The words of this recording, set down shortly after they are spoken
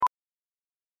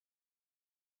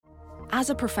As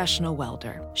a professional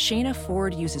welder, Shayna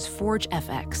Ford uses Forge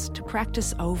FX to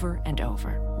practice over and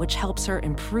over, which helps her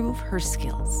improve her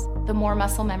skills. The more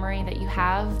muscle memory that you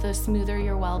have, the smoother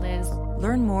your weld is.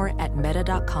 Learn more at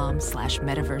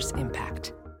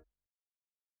meta.com/metaverseimpact.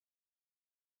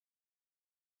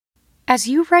 As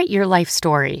you write your life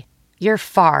story, you're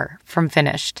far from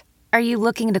finished. Are you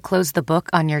looking to close the book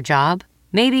on your job?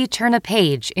 Maybe turn a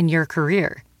page in your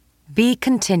career? Be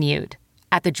continued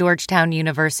at the Georgetown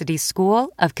University School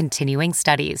of Continuing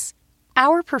Studies.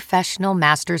 Our professional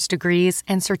master's degrees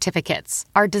and certificates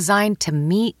are designed to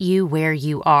meet you where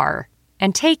you are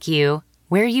and take you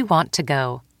where you want to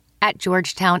go. At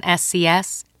Georgetown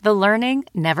SCS, the learning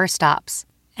never stops,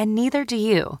 and neither do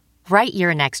you. Write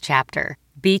your next chapter.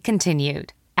 Be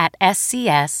continued at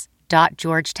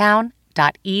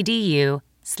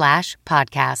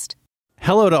scs.georgetown.edu/podcast.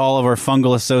 Hello to all of our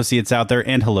fungal associates out there,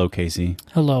 and hello, Casey.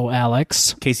 Hello,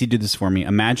 Alex. Casey, do this for me.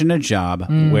 Imagine a job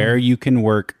where you can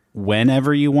work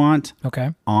whenever you want,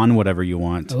 on whatever you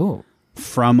want,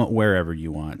 from wherever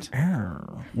you want.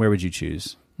 Where would you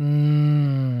choose?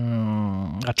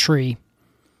 A tree.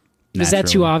 Naturally. Is that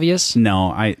too obvious?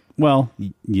 No,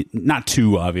 not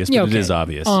too obvious, but it is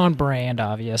obvious. On brand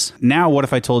obvious. Now, what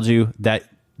if I told you that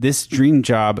this dream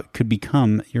job could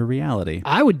become your reality?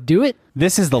 I would do it.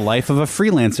 This is the life of a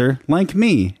freelancer like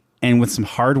me. And with some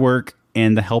hard work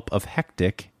and the help of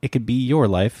Hectic, it could be your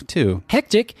life too.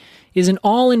 Hectic is an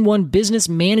all-in-one business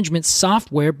management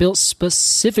software built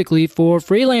specifically for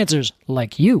freelancers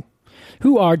like you,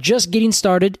 who are just getting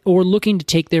started or looking to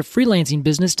take their freelancing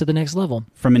business to the next level.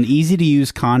 From an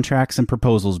easy-to-use contracts and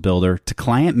proposals builder to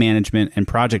client management and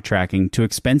project tracking to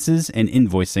expenses and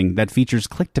invoicing that features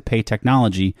click-to-pay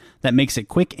technology that makes it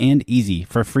quick and easy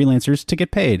for freelancers to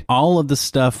get paid. All of the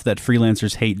stuff that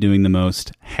freelancers hate doing the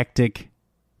most, Hectic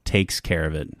takes care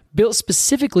of it. Built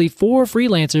specifically for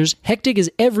freelancers, Hectic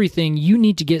is everything you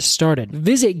need to get started.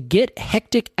 Visit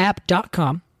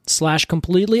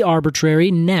gethecticapp.com/completely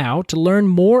arbitrary now to learn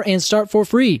more and start for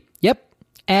free. Yep,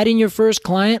 adding your first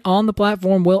client on the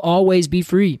platform will always be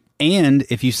free. And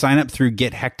if you sign up through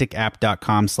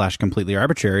gethecticapp.com/completely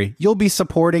arbitrary, you'll be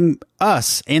supporting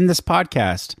us and this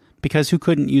podcast. Because who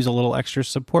couldn't use a little extra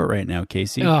support right now,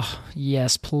 Casey? Oh,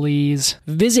 yes, please.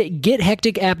 Visit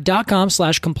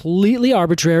gethecticapp.com/completely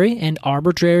arbitrary, and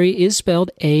arbitrary is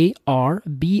spelled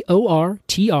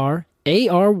ARBORTRARY,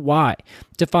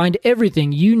 to find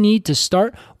everything you need to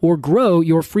start or grow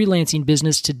your freelancing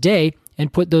business today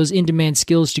and put those in-demand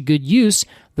skills to good use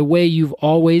the way you've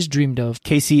always dreamed of.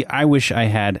 Casey, I wish I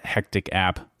had Hectic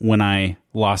app when I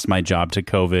lost my job to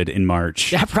COVID in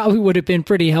March. That probably would have been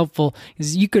pretty helpful,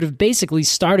 because you could have basically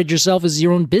started yourself as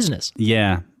your own business.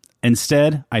 Yeah.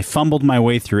 Instead, I fumbled my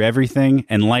way through everything,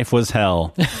 and life was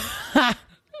hell.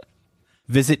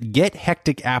 Visit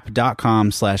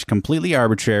gethecticapp.com/completely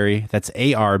arbitrary. That's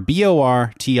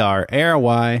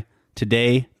ARBORTRARY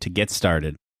today to get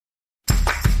started.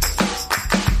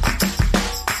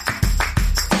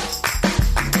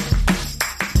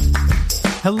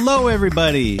 Hello,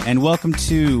 everybody, and welcome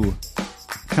to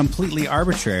Completely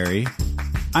Arbitrary.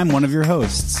 I'm one of your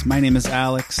hosts. My name is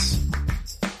Alex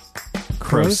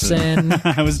Croson.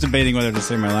 I was debating whether to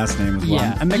say my last name as well.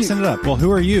 Yeah. I'm mixing it up. Well, who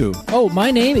are you? Oh,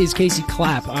 my name is Casey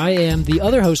Clapp. I am the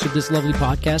other host of this lovely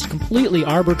podcast, Completely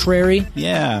Arbitrary.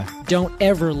 Yeah. Don't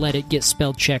ever let it get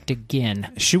spell checked again.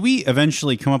 Should we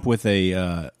eventually come up with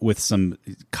with some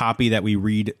copy that we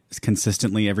read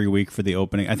consistently every week for the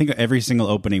opening? I think every single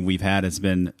opening we've had has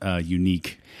been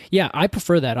unique. Yeah, I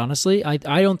prefer that, honestly. I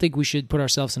don't think we should put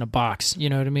ourselves in a box. You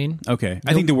know what I mean? Okay.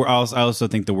 I think I also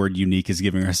think the word unique is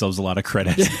giving ourselves a lot of credit.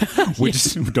 We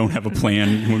just don't have a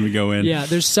plan when we go in. Yeah,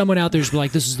 there's someone out there who's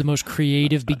like, this is the most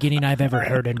creative beginning I've ever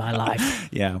heard in my life.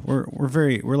 Yeah, we're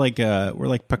like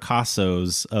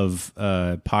Picassos of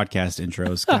podcast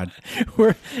intros. God.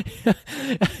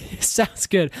 Sounds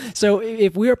good. So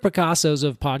if we're Picassos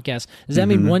of podcasts, does that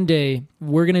mean one day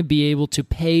we're going to be able to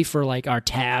pay for like our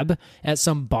tab at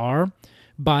some bar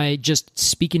by just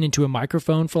speaking into a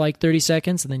microphone for like 30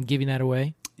 seconds and then giving that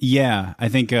away? Yeah, I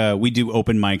think we do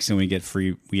open mics and we get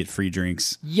free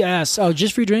drinks. Yes. Oh,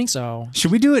 just free drinks? Oh. Should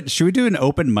we do it? Should we do an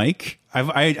open mic?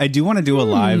 I do want to do a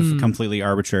live, completely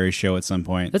arbitrary show at some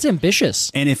point. That's ambitious.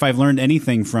 And if I've learned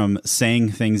anything from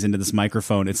saying things into this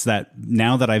microphone, it's that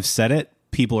now that I've said it,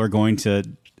 people are going to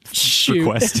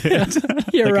request it.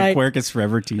 You're like right. A Quercus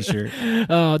Forever t-shirt.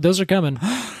 Oh, those are coming.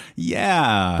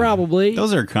 Yeah. Probably.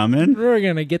 Those are coming. We're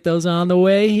going to get those on the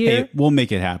way here. Hey, we'll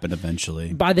make it happen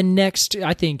eventually. By the next,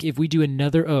 I think if we do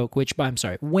another oak,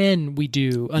 when we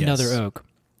do another oak,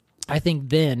 I think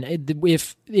then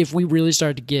if we really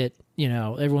start to get,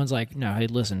 everyone's like, no, hey,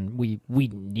 listen, we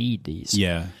need these.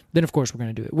 Yeah. Then of course we're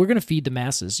going to do it. We're going to feed the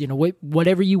masses.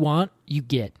 Whatever you want, you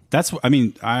get.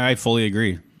 I fully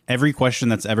agree. Every question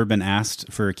that's ever been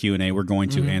asked for a Q&A, we're going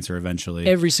to answer eventually.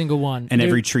 Every single one. And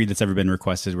every tree that's ever been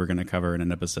requested, we're going to cover in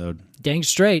an episode. Dang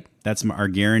straight. That's our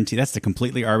guarantee. That's the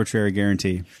completely arbitrary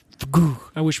guarantee.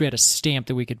 I wish we had a stamp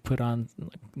that we could put on,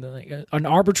 an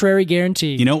arbitrary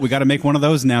guarantee. We got to make one of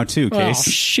those now too, Case.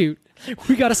 Oh, shoot.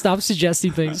 We got to stop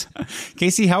suggesting things.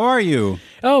 Casey, how are you?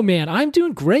 Oh man, I'm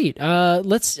doing great.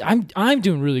 I'm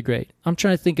doing really great. I'm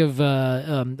trying to think of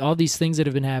all these things that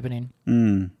have been happening.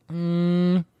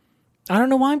 I don't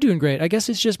know why I'm doing great. I guess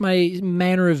it's just my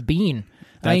manner of being.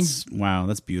 Wow,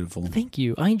 that's beautiful. Thank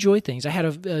you. I enjoy things. I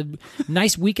had a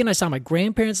nice weekend. I saw my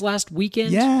grandparents last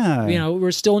weekend. Yeah.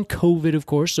 We're still in COVID, of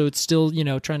course, so it's still,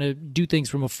 trying to do things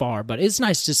from afar. But it's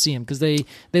nice to see them because they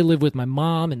live with my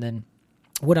mom, and then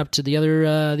went up to the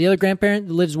other grandparent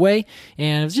that lives away,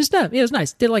 and it was just it was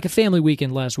nice. Did like a family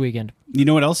weekend last weekend. You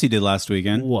know what else you did last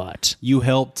weekend? What? You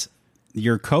helped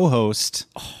your co-host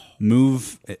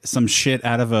move some shit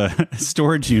out of a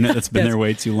storage unit that's been there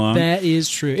way too long. That is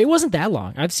true. It wasn't that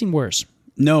long. I've seen worse.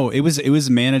 No, it was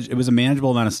managed. It was a manageable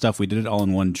amount of stuff. We did it all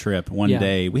in one trip, one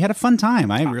day. We had a fun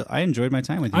time. I enjoyed my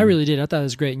time with you. I really did. I thought it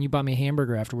was great, and you bought me a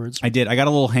hamburger afterwards. I did. I got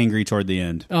a little hangry toward the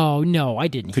end. Oh no, I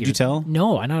didn't. Could you tell?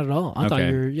 No, not at all. I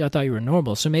thought you were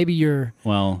normal. So maybe your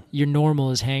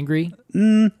normal is hangry.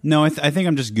 No, I think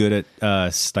I'm just good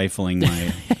at stifling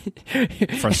my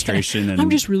frustration. And I'm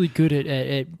just really good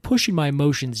at pushing my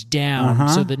emotions down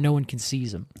so that no one can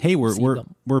seize them. Hey,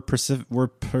 we're Pacific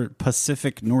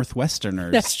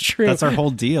Northwesterners. That's true. That's our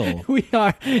whole deal. We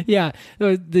are. Yeah,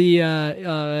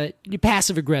 the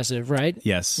passive aggressive, right?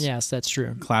 Yes. Yes, that's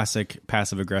true. Classic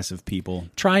passive aggressive people.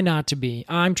 Try not to be.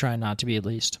 I'm trying not to be, at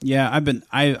least. Yeah,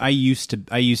 I used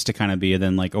to kind of be, and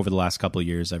then like over the last couple of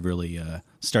years, I've really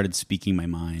started speaking my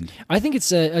mind. I think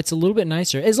it's a little bit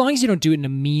nicer, as long as you don't do it in a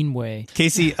mean way.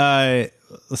 Casey,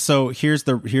 so here's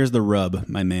the rub,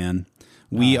 my man.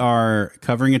 We are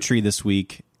covering a tree this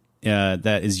week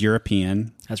that is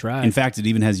European. That's right. In fact, it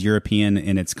even has European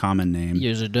in its common name.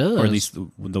 Yes, it does. Or at least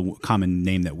the common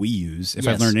name that we use. If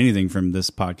Yes. I've learned anything from this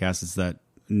podcast, it's that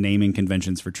naming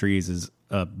conventions for trees is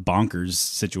a bonkers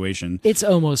situation. It's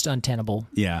almost untenable.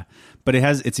 Yeah, but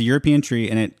it's a European tree,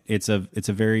 and it's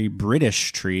a very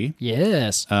British tree.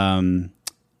 Yes.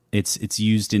 It's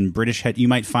used in British You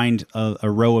might find a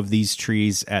row of these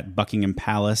trees at Buckingham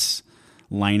Palace,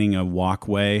 lining a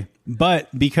walkway. But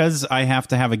because I have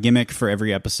to have a gimmick for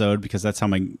every episode, because that's how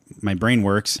my brain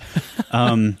works.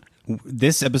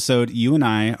 This episode, you and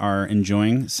I are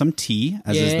enjoying some tea,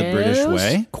 as is the British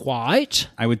way. Quite.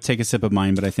 I would take a sip of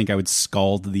mine, but I think I would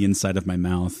scald the inside of my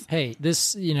mouth. Hey,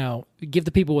 this, give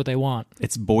the people what they want.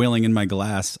 It's boiling in my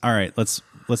glass. All right, let's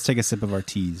take a sip of our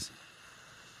teas.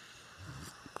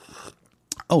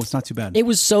 Oh, it's not too bad. It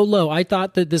was so low. I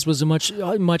thought that this was a much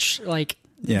like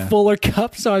fuller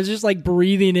cup, so I was just like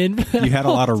breathing in. You had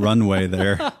a lot of runway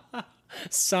there.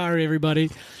 Sorry, everybody.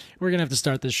 We're gonna have to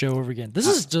start this show over again.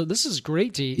 This is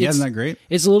great tea. Yeah, isn't that great?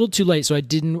 It's a little too late, so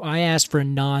I asked for a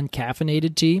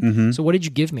non-caffeinated tea. Mm-hmm. So what did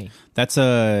you give me? That's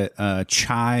a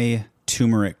chai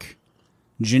turmeric,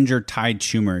 ginger Thai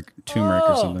turmeric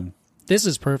or something. This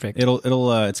is perfect.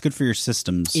 It's good for your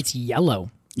systems. It's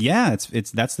yellow. Yeah,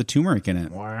 that's the turmeric in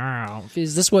it. Wow.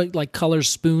 Is this what like colors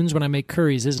spoons when I make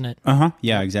curries, isn't it?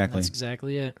 Yeah, exactly. That's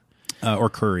exactly it. Or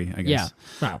curry, I guess.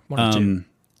 Yeah. Wow. One of two.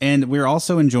 And we're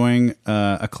also enjoying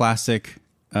a classic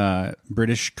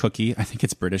British cookie. I think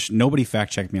it's British. Nobody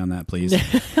fact check me on that, please.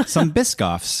 Some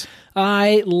Biscoffs.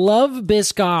 I love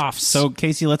Biscoffs. So,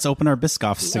 Casey, let's open our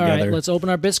Biscoffs together. All right, let's open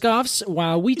our Biscoffs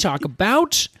while we talk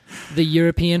about the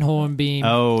European Hornbeam.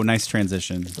 Oh, nice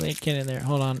transition. Wait, get in there.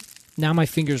 Hold on. Now my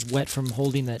finger's wet from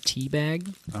holding that tea bag.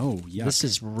 Oh, yeah. This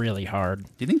is really hard. Do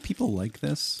you think people like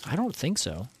this? I don't think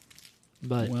so.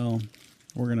 But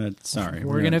we're going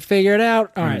to figure it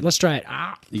out. All right, let's try it.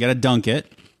 You got to dunk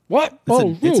it. What?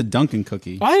 It's a Dunkin'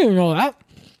 cookie. I didn't know that.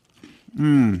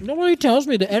 Nobody tells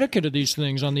me the etiquette of these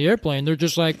things on the airplane. They're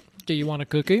just like, do you want a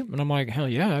cookie? And I'm like, hell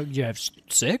yeah. You have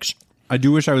 6? I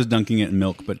do wish I was dunking it in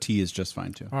milk, but tea is just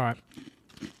fine too. All right.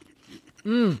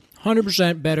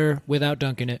 100% better without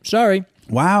dunking it. Sorry.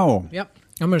 Wow. Yep.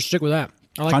 I'm going to stick with that.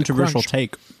 I like controversial the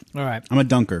crunch. take. All right. I'm a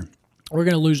dunker. We're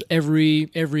going to lose every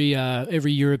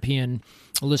European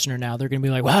listener now. They're going to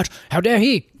be like, what? How dare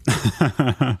he?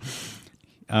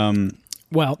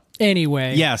 Well,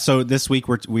 anyway. Yeah, so this week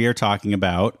we are talking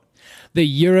about the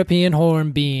European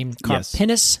hornbeam,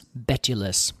 Carpinus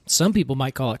betulus. Some people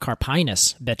might call it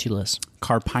Carpinus betulus.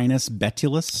 Carpinus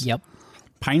betulus? Yep.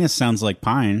 Pinus sounds like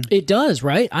pine. It does,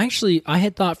 right? Actually, I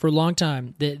had thought for a long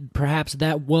time that perhaps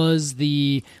that was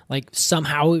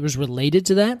somehow it was related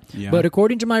to that. Yeah. But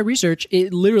according to my research,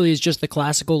 it literally is just the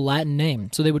classical Latin name.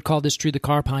 So they would call this tree the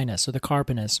carpinus or the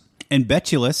carpinus. And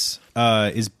betulus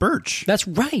is birch. That's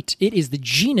right. It is the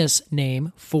genus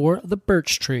name for the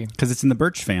birch tree. Because it's in the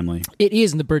birch family. It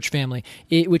is in the birch family,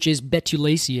 which is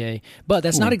Betulaceae. But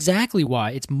that's not exactly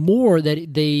why. It's more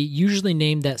that they usually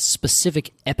name that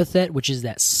specific epithet, which is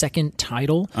that second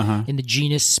title in the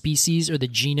genus species, or the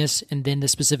genus and then the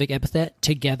specific epithet.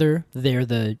 Together, they're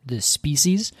the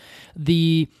species.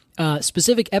 The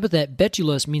specific epithet,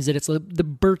 betulus, means that it's the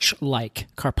birch-like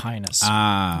carpinus,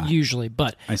 usually.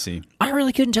 But I see. I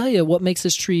really couldn't tell you what makes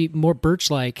this tree more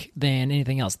birch-like than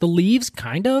anything else. The leaves,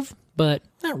 kind of, but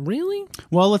not really.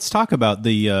 Well, let's talk about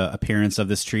the appearance of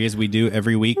this tree as we do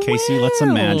every week. Casey, let's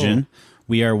imagine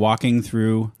we are walking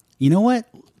through... You know what?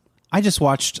 I just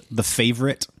watched The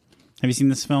Favorite. Have you seen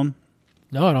this film?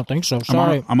 No, I don't think so.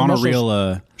 Sorry. I'm on a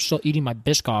real... Still eating my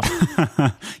Biscoff.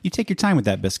 You take your time with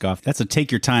that Biscoff. That's a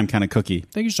take your time kind of cookie.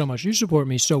 Thank you so much. You support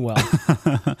me so well.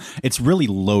 It's really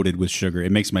loaded with sugar.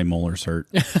 It makes my molars hurt.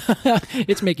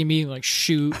 It's making me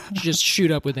shoot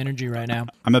up with energy right now.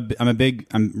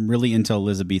 I'm really into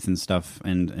Elizabethan stuff,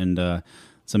 and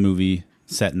it's a movie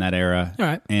set in that era. All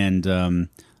right. And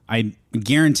I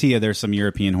guarantee you there's some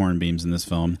European hornbeams in this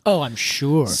film. Oh, I'm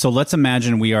sure. So let's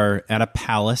imagine we are at a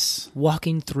palace.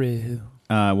 Walking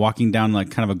Down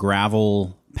kind of a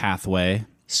gravel pathway.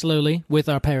 Slowly, with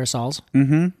our parasols.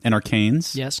 Mm-hmm. And our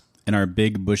canes. Yes. And our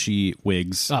big bushy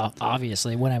wigs. Oh,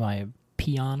 obviously. What am I, a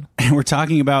peon? And we're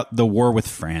talking about the war with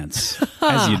France,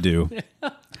 as you do.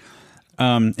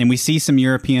 And we see some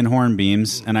European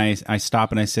hornbeams, and I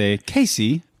stop and I say,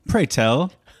 Casey, pray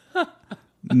tell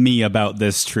me about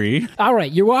this tree. All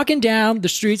right, you're walking down the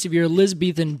streets of your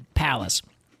Elizabethan palace.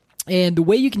 And the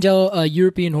way you can tell a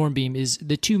European hornbeam is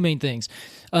the two main things.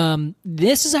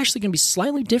 This is actually going to be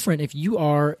slightly different if you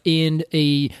are in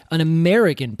an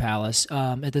American palace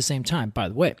at the same time, by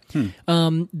the way.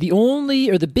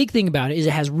 The big thing about it is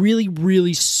it has really,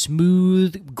 really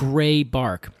smooth gray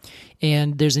bark.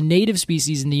 And there's a native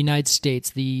species in the United States,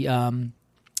 the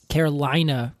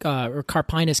Carolina or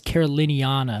Carpinus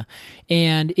caroliniana,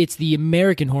 and it's the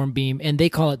American hornbeam, and they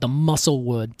call it the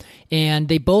musclewood. And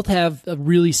they both have a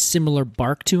really similar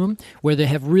bark to them, where they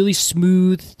have really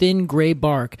smooth, thin gray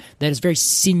bark that is very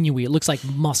sinewy. It looks like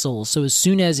muscles. So as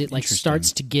soon as it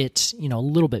starts to get a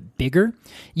little bit bigger,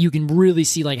 you can really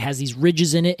see it has these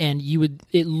ridges in it, and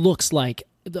it looks like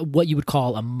what you would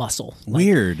call a muscle.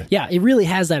 Weird. Yeah, it really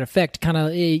has that effect. Kind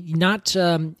of not.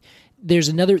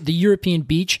 There's the European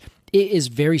beech. It is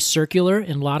very circular,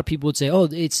 and a lot of people would say, "Oh,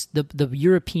 it's the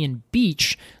European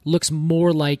beech looks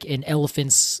more like an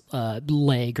elephant's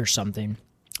leg or something,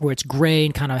 where it's gray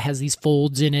and kind of has these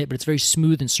folds in it, but it's very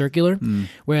smooth and circular."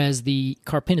 Whereas the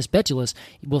Carpinus betulus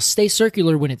will stay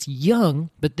circular when it's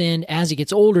young, but then as it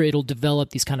gets older, it'll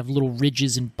develop these kind of little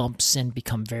ridges and bumps and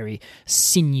become very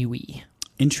sinewy.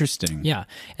 Interesting. Yeah.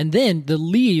 And then the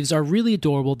leaves are really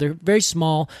adorable. They're very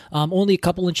small, only a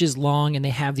couple inches long, and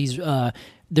they have these,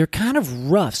 they're kind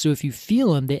of rough. So if you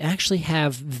feel them, they actually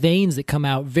have veins that come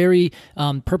out very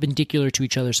perpendicular to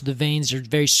each other. So the veins are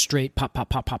very straight, pop, pop,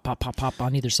 pop, pop, pop, pop, pop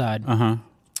on either side. Uh-huh.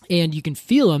 And you can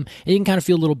feel them, and you can kind of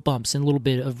feel little bumps and a little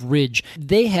bit of ridge.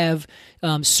 They have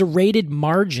serrated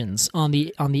margins on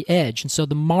the edge. And so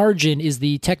the margin is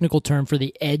the technical term for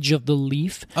the edge of the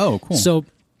leaf. Oh, cool. So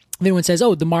if anyone says,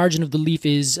 "Oh, the margin of the leaf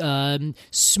is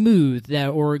smooth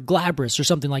or glabrous," or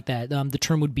something like that, the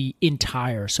term would be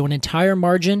entire. So an entire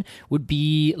margin would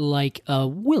be like a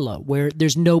willow, where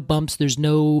there's no bumps, there's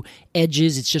no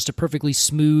edges. It's just a perfectly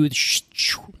smooth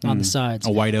on the sides.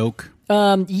 A white oak.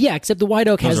 Yeah, except the white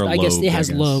oak has, Those are I guess it has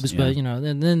lobes, lobes, yeah. but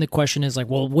and then the question is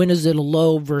well, when is it a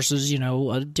lobe versus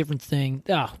a different thing?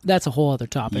 That's a whole other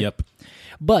topic. Yep.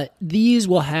 But these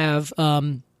will have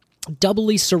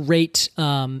doubly serrate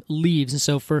leaves, and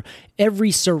so for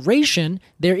every serration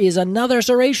there is another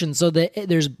serration, so that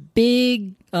there's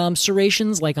big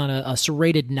serrations like on a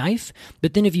serrated knife,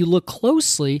 but then if you look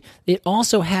closely, it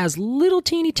also has little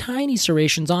teeny tiny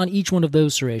serrations on each one of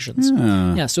those serrations.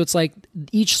 Yeah, so it's like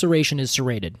each serration is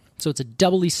serrated, so it's a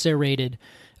doubly serrated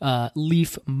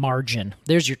leaf margin.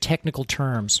 There's your technical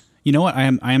terms. You know what? I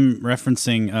am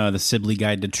referencing the Sibley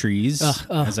Guide to Trees,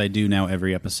 as I do now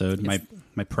every episode.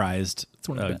 My prized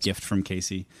gift from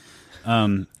Casey.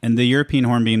 And the European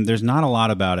hornbeam, there's not a lot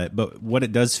about it, but what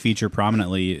it does feature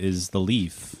prominently is the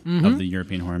leaf of the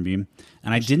European hornbeam.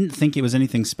 And I didn't think it was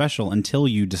anything special until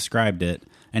you described it.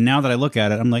 And now that I look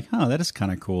at it, I'm like, oh, that is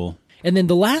kind of cool. And then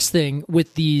the last thing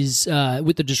with these,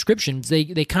 with the descriptions, they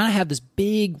kind of have this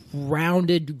big,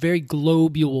 rounded, very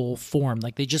globule form.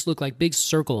 Like they just look like big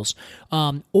circles.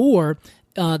 Or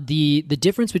the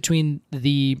difference between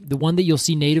the one that you'll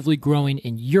see natively growing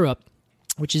in Europe,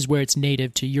 which is where it's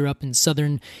native to Europe and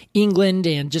southern England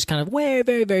and just kind of very,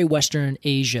 very, very western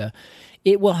Asia.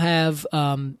 It will have,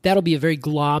 that'll be a very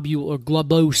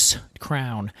globose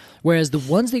crown, whereas the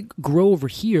ones that grow over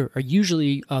here are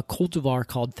usually a cultivar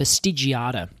called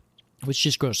fastigiata, which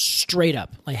just grows straight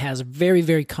up. It has a very,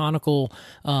 very conical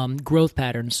growth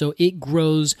pattern. So it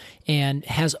grows and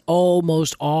has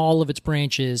almost all of its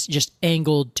branches just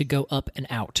angled to go up and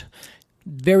out.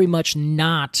 Very much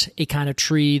not a kind of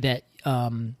tree that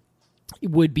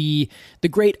would be the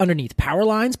great underneath power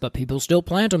lines, but people still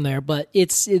plant them there. But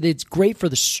it's great for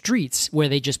the streets where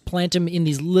they just plant them in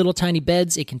these little tiny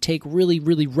beds. It can take really,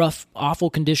 really rough, awful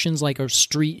conditions like a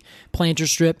street planter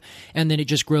strip, and then it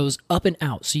just grows up and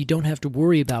out. So you don't have to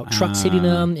worry about trucks hitting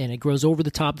them, and it grows over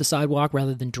the top of the sidewalk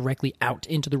rather than directly out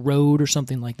into the road or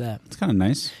something like that. It's kind of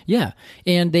nice. Yeah,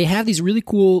 and they have these really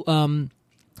cool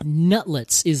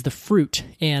nutlets is the fruit,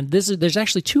 and there's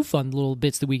actually two fun little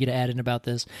bits that we get to add in about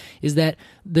this, is that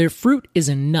their fruit is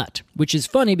a nut, which is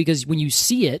funny because when you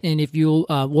see it, and if you'll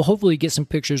we'll hopefully get some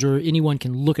pictures or anyone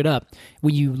can look it up,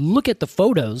 when you look at the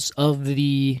photos of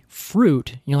the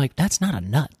fruit, you're like, that's not a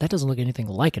nut. That doesn't look anything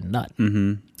like a nut.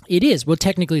 Mm-hmm. It is. Well,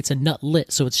 technically, it's a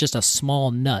nutlet, so it's just a small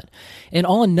nut. And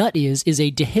all a nut is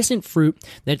a dehiscent fruit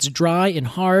that's dry and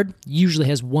hard, usually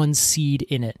has one seed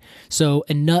in it. So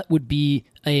a nut would be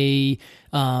a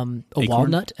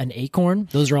walnut, an acorn.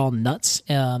 Those are all nuts.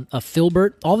 A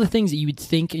filbert, all the things that you would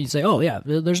think, you'd say, oh, yeah,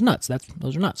 there's nuts.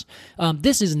 Those are nuts.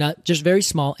 This is a nut, just very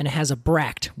small, and it has a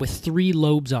bract with 3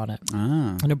 lobes on it.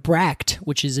 And a bract,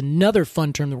 which is another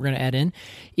fun term that we're going to add in,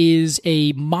 is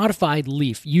a modified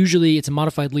leaf. Usually it's a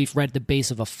modified leaf right at the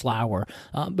base of a flower,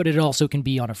 but it also can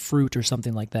be on a fruit or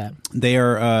something like that. They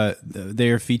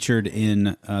are featured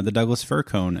in the Douglas fir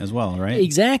cone as well, right?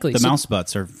 Exactly. The mouse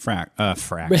butts are fracks.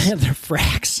 They're frax.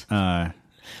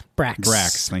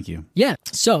 Brax, thank you. Yeah,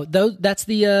 so that's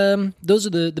those are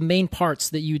the main parts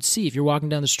that you'd see if you're walking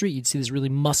down the street. You'd see this really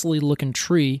muscly looking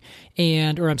tree,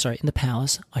 in the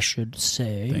palace, I should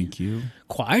say. Thank you.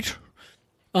 Quite.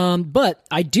 But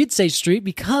I did say street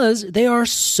because they are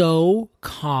so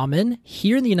common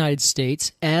here in the United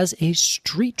States as a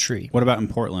street tree. What about in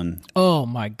Portland? Oh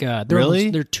my God!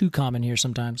 They're too common here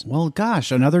sometimes. Well,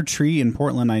 gosh, another tree in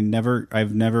Portland. I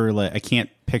can't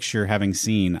picture having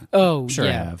seen. Oh, sure,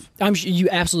 yeah. I have. I'm sure you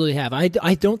absolutely have. I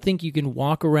don't think you can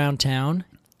walk around town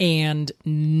and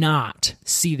not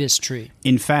see this tree.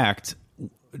 In fact,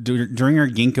 during our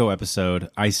ginkgo episode,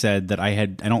 I said that I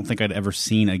don't think I'd ever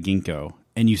seen a ginkgo.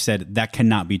 And you said, that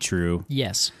cannot be true.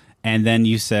 Yes. And then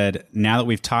you said, now that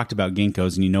we've talked about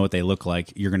ginkgos and you know what they look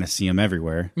like, you're going to see them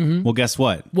everywhere. Mm-hmm. Well, guess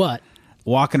what? What?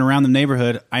 Walking around the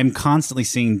neighborhood, I'm constantly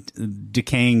seeing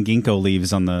decaying ginkgo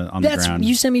leaves on the ground.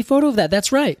 You sent me a photo of that.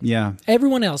 That's right. Yeah.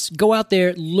 Everyone else, go out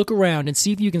there, look around, and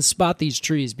see if you can spot these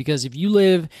trees. Because if you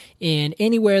live in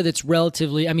anywhere that's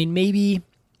relatively, maybe...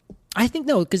 I think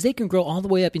no, because they can grow all the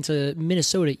way up into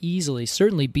Minnesota easily,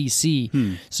 certainly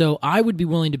BC. So I would be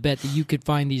willing to bet that you could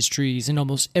find these trees in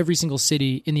almost every single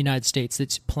city in the United States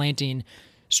that's planting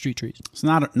street trees. It's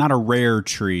not a rare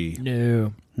tree.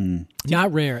 No.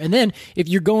 Not rare. And then if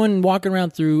you're walking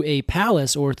around through a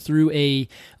palace or through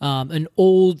an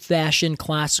old-fashioned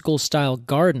classical style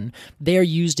garden, they're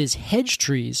used as hedge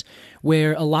trees,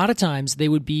 where a lot of times they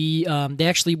would be they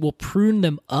actually will prune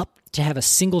them up to have a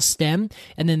single stem,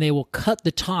 and then they will cut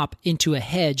the top into a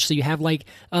hedge, so you have like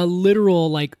a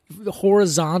literal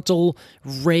horizontal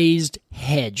raised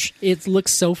hedge. It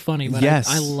looks so funny, but yes.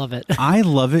 I love it. I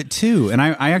love it too. And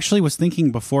I actually was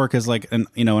thinking before, because an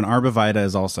arborvitae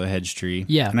is also a hedge tree.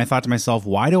 Yeah. And I thought to myself,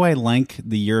 why do I like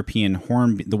the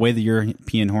way the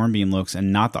European hornbeam looks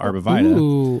and not the arborvitae?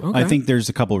 Ooh, okay. I think there's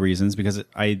a couple reasons, because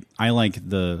I like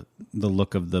the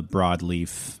look of the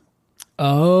broadleaf.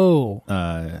 Oh.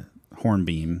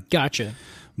 Hornbeam. Gotcha.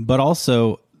 But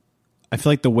also, I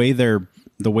feel like the way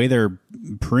they're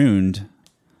pruned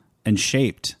and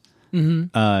shaped,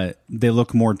 they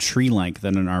look more tree-like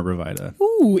than an arborvitae.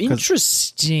 Ooh,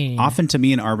 interesting. Often to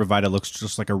me, an arborvitae looks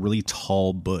just like a really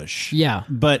tall bush. Yeah.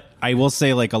 But I will say,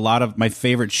 a lot of my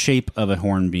favorite shape of a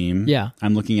hornbeam,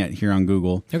 I'm looking at here on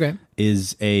Google, okay,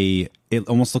 is it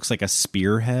almost looks like a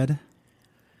spearhead.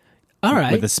 All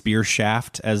right. With a spear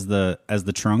shaft as the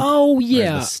trunk. Oh or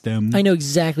yeah, as the stem. I know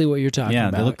exactly what you're talking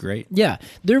about. Yeah, they look great. Yeah,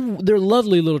 they're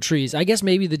lovely little trees. I guess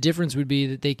maybe the difference would be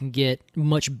that they can get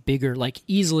much bigger, like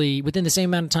easily within the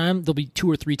same amount of time. They'll be 2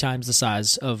 or 3 times the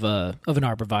size of an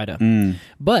arborvitae.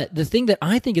 But the thing that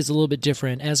I think is a little bit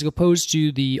different, as opposed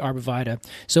to the arborvitae,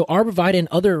 so arborvitae and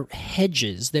other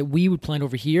hedges that we would plant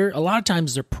over here, a lot of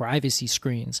times they're privacy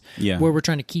screens, where we're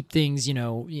trying to keep things,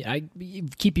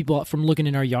 keep people from looking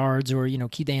in our yards, or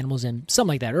keep the animals in, something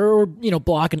like that, or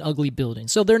block an ugly building.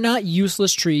 So they're not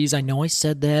useless trees. I know I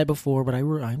said that before, but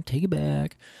I'm take it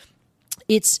back.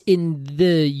 It's in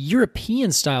the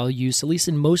European style use, at least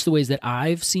in most of the ways that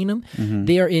I've seen them.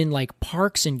 They are in like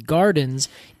parks and gardens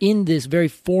in this very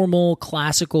formal,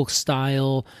 classical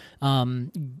style,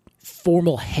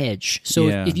 formal hedge. So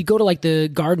if you go to like the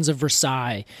gardens of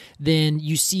Versailles, then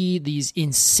you see these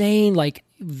insane, like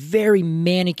very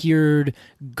manicured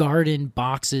garden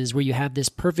boxes where you have this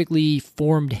perfectly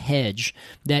formed hedge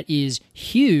that is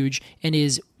huge and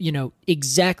is,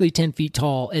 exactly 10 feet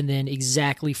tall and then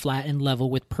exactly flat and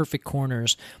level with perfect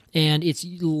corners. And it's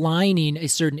lining a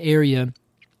certain area.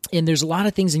 And there's a lot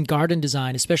of things in garden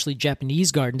design, especially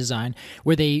Japanese garden design,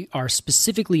 where they are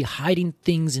specifically hiding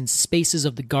things in spaces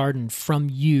of the garden from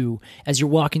you as you're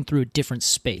walking through a different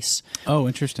space. Oh,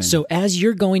 interesting. So as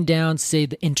you're going down, say,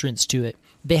 the entrance to it,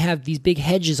 they have these big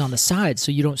hedges on the side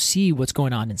so you don't see what's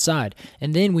going on inside.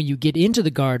 And then when you get into the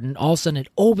garden, all of a sudden it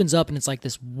opens up and it's like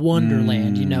this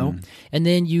wonderland, And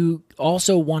then you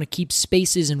also want to keep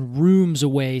spaces and rooms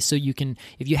away so you can,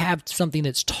 if you have something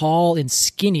that's tall and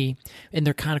skinny and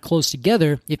they're kind of close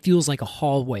together, it feels like a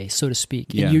hallway, so to speak.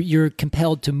 Yeah. And you're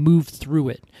compelled to move through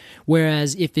it.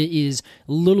 Whereas if it is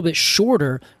a little bit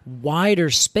shorter, wider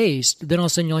spaced, then all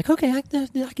of a sudden you're like, okay,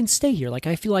 I can stay here. Like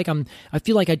I feel like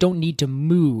I don't need to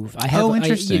move.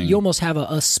 Interesting. You almost have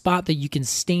a spot that you can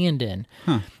stand in.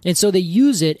 And so they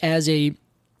use it as a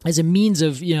means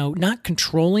of, not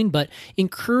controlling, but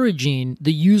encouraging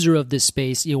the user of this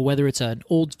space, whether it's an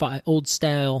old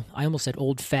style, I almost said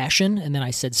old fashioned, and then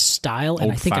I said style,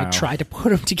 and I think I tried to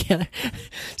put them together.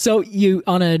 So you,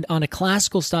 on a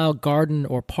classical style garden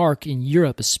or park in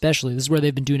Europe especially, this is where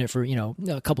they've been doing it for,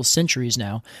 a couple centuries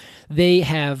now, they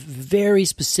have very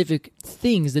specific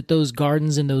things that those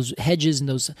gardens and those hedges and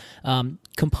those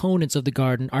components of the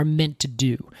garden are meant to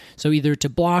do. So either to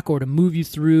block or to move you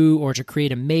through or to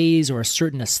create a maze or a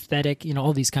certain aesthetic,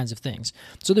 all these kinds of things.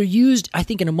 So they're used, I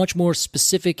think, in a much more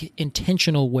specific,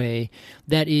 intentional way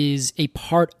that is a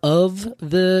part of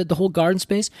the whole garden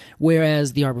space,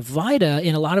 whereas the arborvitae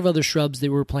and a lot of other shrubs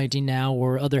that we're planting now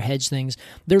or other hedge things,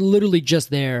 they're literally just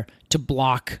there to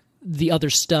block the other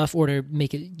stuff or to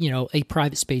make it, a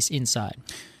private space inside.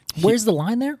 Where's the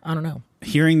line there? I don't know.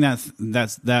 Hearing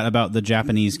that about the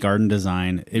Japanese garden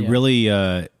design, it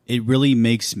really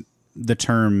makes the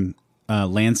term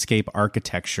landscape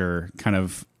architecture kind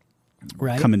of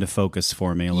come into focus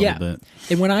for me a little bit.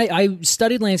 And when I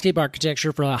studied landscape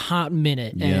architecture for a hot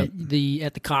minute at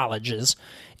the colleges,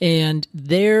 and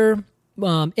there.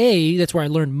 That's where I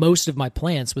learned most of my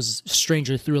plants was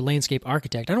strangely through a landscape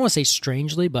architect. I don't want to say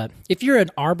strangely, but if you're an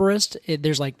arborist,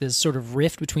 there's like this sort of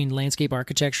rift between landscape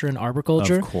architecture and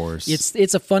arboriculture. Of course.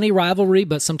 It's a funny rivalry,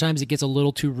 but sometimes it gets a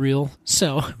little too real.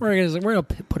 So we're gonna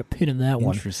put a pin in that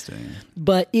one. Interesting.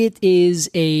 But it is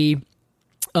in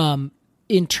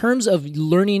terms of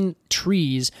learning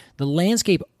trees, the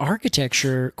landscape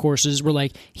architecture courses were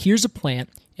like, here's a plant,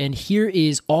 and here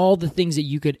is all the things that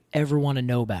you could ever want to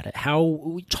know about it.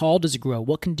 How tall does it grow?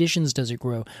 What conditions does it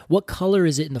grow? What color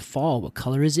is it in the fall? What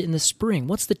color is it in the spring?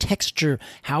 What's the texture?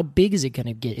 How big is it going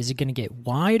to get? Is it going to get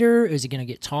wider? Is it going to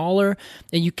get taller?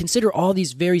 And you consider all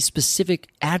these very specific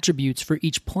attributes for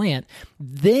each plant.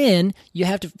 Then you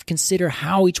have to consider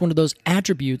how each one of those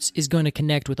attributes is going to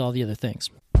connect with all the other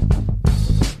things.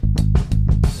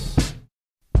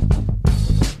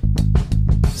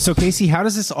 So, Casey, how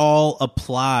does this all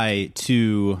apply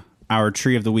to our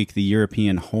tree of the week, the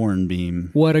European hornbeam?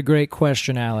 What a great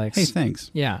question, Alex. Hey, thanks.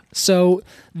 Yeah. So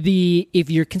if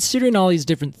you're considering all these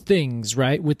different things,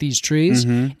 right, with these trees,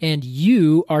 and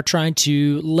you are trying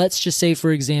to, let's just say,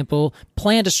 for example,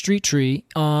 plant a street tree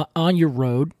on your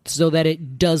road so that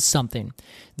it does something,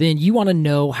 then you want to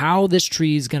know how this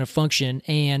tree is going to function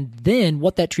and then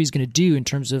what that tree is going to do in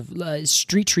terms of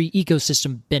street tree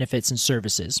ecosystem benefits and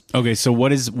services. Okay, so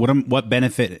what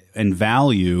benefit and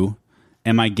value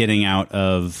am I getting out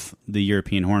of the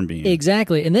European hornbeam?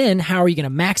 Exactly. And then how are you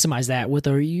going to maximize that with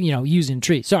using a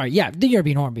tree? Sorry, the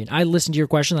European hornbeam. I listened to your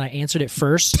question and I answered it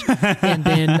first, and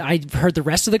then I heard the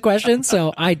rest of the question,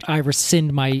 so I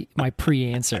rescind my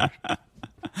pre-answer.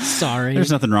 Sorry.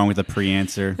 There's nothing wrong with a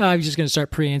pre-answer. I'm just going to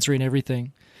start pre-answering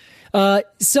everything.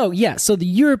 So the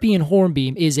European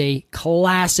hornbeam is a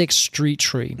classic street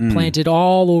tree planted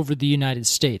all over the United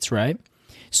States, right?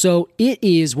 So it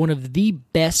is one of the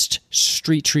best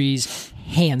street trees,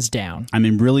 hands down.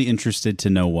 I'm really interested to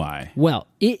know why. Well,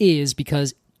 it is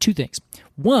because two things.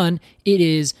 One, it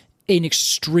is an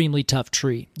extremely tough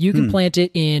tree. You can plant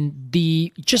it in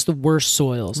the worst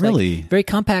soils. Really? Like very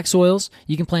compact soils.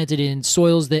 You can plant it in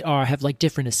soils that have like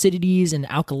different acidities and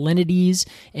alkalinities,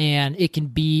 and it can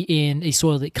be in a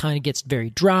soil that kind of gets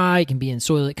very dry. It can be in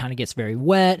soil that kind of gets very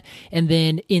wet. And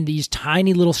then in these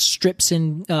tiny little strips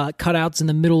and cutouts in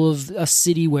the middle of a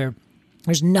city where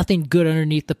there's nothing good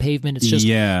underneath the pavement. It's just,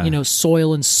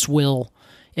 soil and swill.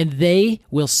 And they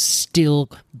will still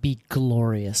be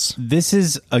glorious. This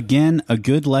is, again, a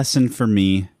good lesson for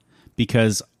me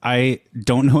because I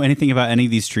don't know anything about any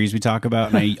of these trees we talk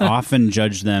about, and I often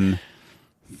judge them,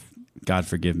 God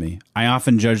forgive me, I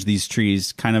often judge these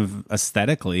trees kind of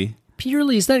aesthetically.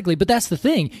 Purely aesthetically, but that's the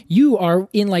thing. You are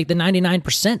in like the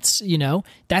 99%,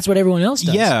 That's what everyone else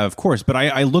does. Yeah, of course. But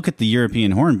I look at the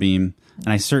European hornbeam,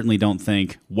 and I certainly don't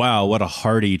think, wow, what a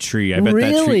hardy tree. I bet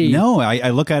that tree... No, I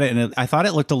look at it, and I thought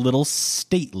it looked a little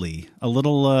stately, a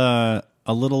little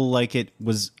like it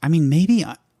was... I mean, maybe...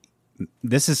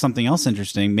 this is something else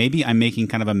interesting. Maybe I'm making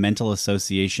kind of a mental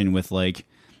association with, like,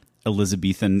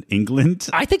 Elizabethan England.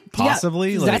 I think...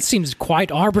 possibly. Yeah, that seems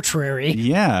quite arbitrary.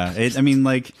 Yeah.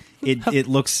 It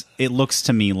looks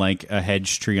to me like a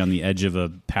hedge tree on the edge of a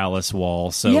palace wall.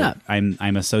 So yeah.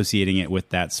 I'm associating it with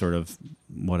that sort of...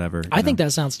 whatever. I think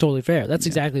that sounds totally fair. That's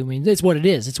exactly what I mean. It's what it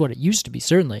is. It's what it used to be,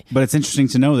 certainly. But it's interesting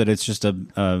to know that it's just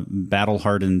a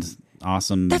battle-hardened,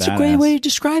 awesome That's badass. A great way to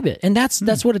describe it. And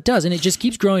that's what it does. And it just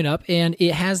keeps growing up. And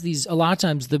it has these, a lot of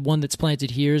times the one that's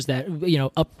planted here is that,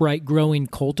 upright growing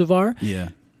cultivar. Yeah.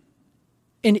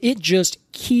 And it just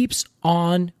keeps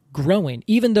on growing,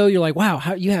 even though you're like, wow,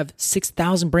 how you have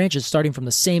 6,000 branches starting from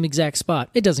the same exact spot.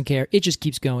 It doesn't care. It just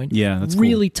keeps going. Yeah, that's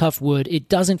really cool. Tough wood. It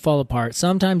doesn't fall apart.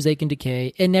 Sometimes they can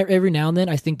decay, and every now and then,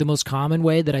 I think the most common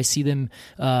way that I see them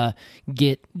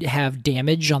have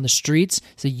damage on the streets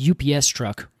is a UPS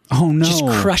truck. Oh, no. Just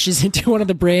crushes into one of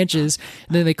the branches,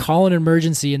 and then they call an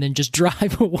emergency and then just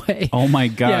drive away. Oh, my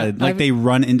God. Yeah, they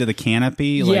run into the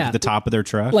canopy, like the top of their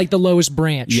truck? Like the lowest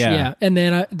branch. Yeah. And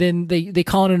then they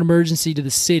call an emergency to the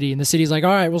city, and the city's like, all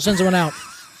right, we'll send someone out.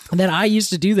 And then I used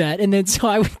to do that, and then so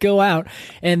I would go out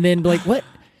and then be like, what?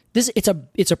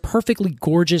 It's a perfectly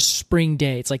gorgeous spring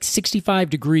day. It's like 65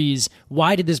 degrees.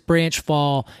 Why did this branch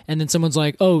fall? And then someone's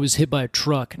like, oh, it was hit by a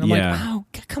truck. And I'm like, wow,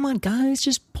 come on, guys,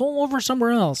 just pull over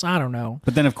somewhere else. I don't know.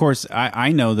 But then, of course,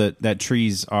 I know that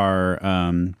trees are...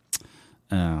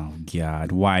 oh,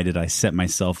 God, why did I set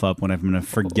myself up when I'm going to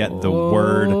forget the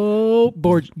word?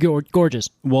 Gorgeous.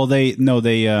 Well, they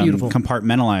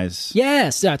compartmentalize.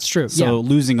 Yes, that's true. So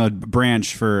losing a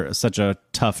branch for such a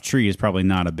tough tree is probably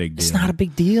not a big deal. It's not a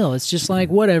big deal. It's just like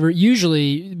whatever.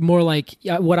 Usually more like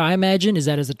what I imagine is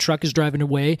that as the truck is driving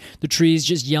away, the tree's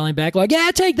just yelling back like, yeah,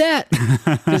 take that.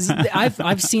 Because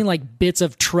I've seen like bits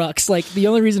of trucks. Like the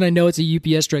only reason I know it's a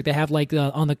UPS truck, they have like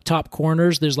on the top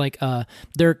corners, there's like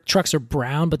their trucks are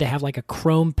brown, but they have like a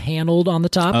chrome paneled on the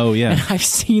top. Oh, yeah. And I've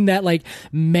seen that like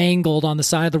mangled on the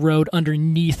side of the road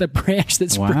underneath a branch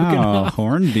that's broken off.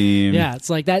 Hornbeam. Yeah, it's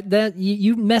like that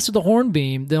you mess with the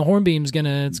hornbeam's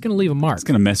gonna leave a mark. It's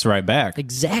gonna mess right back.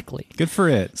 Exactly. Good for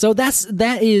it. So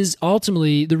that is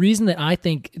ultimately the reason that I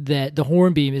think that the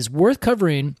hornbeam is worth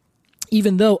covering,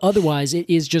 even though otherwise it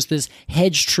is just this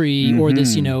hedge tree or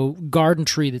this, garden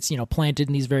tree that's, planted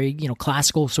in these very,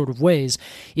 classical sort of ways.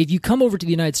 If you come over to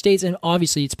the United States, and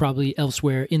obviously it's probably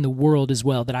elsewhere in the world as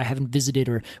well that I haven't visited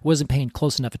or wasn't paying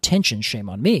close enough attention, shame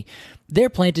on me. They're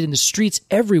planted in the streets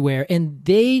everywhere, and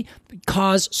they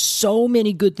cause so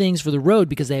many good things for the road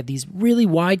because they have these really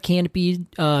wide canopied,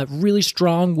 really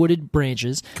strong wooded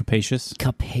branches.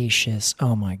 Capacious.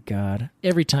 Oh my God.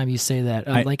 Every time you say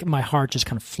that, like my heart just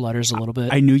kind of flutters a little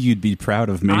bit. I knew you'd be proud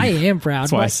of me. I am proud.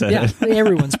 That's why I said it.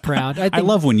 Everyone's proud. I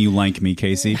love when you like me,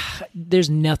 Casey. There's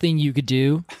nothing you could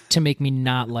do to make me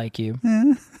not like you.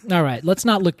 All right, let's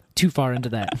not look too far into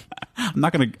that. I'm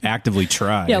not going to actively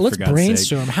try. Yeah, let's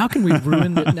brainstorm. How can we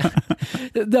ruin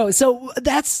it? No, so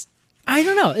that's, I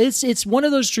don't know. It's one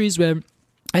of those trees where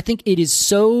I think it is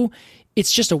so...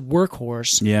 It's just a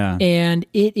workhorse. Yeah. And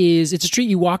it's a tree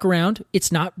you walk around.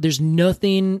 There's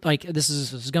nothing, like, this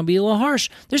is going to be a little harsh.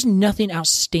 There's nothing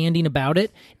outstanding about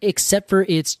it except for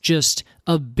its just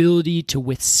ability to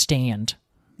withstand.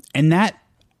 And that,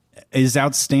 is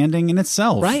outstanding in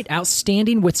itself. Right?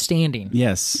 Outstanding withstanding.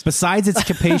 Yes. Besides its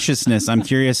capaciousness, I'm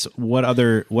curious what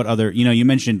other you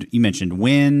mentioned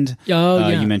wind. Oh,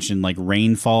 yeah. You mentioned like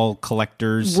rainfall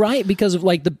collectors. Right, because of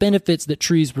like the benefits that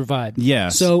trees provide.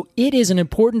 Yes. So it is an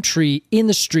important tree in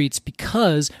the streets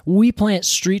because we plant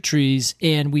street trees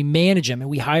and we manage them and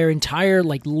we hire entire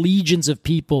like legions of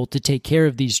people to take care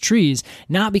of these trees,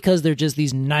 not because they're just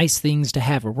these nice things to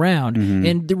have around.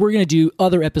 And we're going to do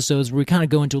other episodes where we kind of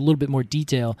go into a little bit more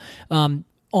detail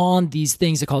on these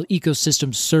things that are called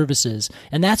ecosystem services.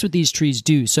 And that's what these trees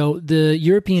do. So the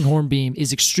European hornbeam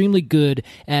is extremely good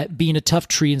at being a tough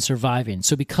tree and surviving.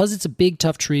 So because it's a big,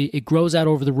 tough tree, it grows out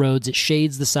over the roads, it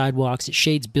shades the sidewalks, it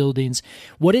shades buildings.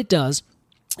 What it does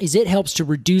is it helps to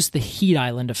reduce the heat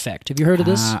island effect. Have you heard of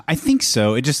this? I think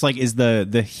so. It just like is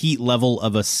the heat level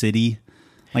of a city,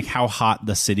 like how hot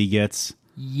the city gets.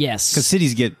 Yes. Because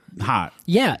cities get hot.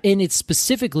 Yeah, and it's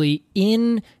specifically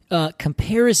in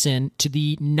comparison to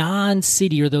the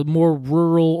non-city or the more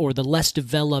rural or the less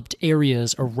developed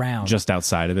areas around. Just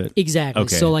outside of it? Exactly.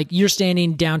 Okay. So like you're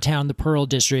standing downtown the Pearl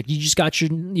District, you just got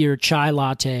your chai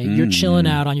latte, you're chilling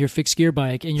out on your fixed gear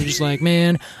bike, and you're just like,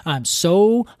 man, I'm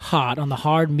so hot on the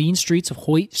hard, mean streets of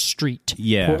Hoyt Street,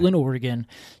 Portland, Oregon.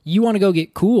 You want to go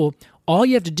get cool. All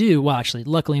you have to do, well, actually,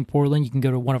 luckily in Portland, you can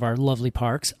go to one of our lovely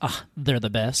parks. They're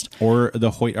the best. Or the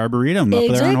Hoyt Arboretum up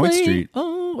there on Hoyt Street.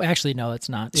 Oh, actually, no, it's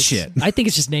not. Shit. I think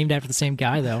it's just named after the same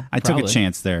guy, though. I took a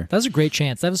chance there. That was a great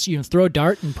chance. That was, throw a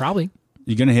dart and probably.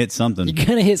 You're going to hit something. You're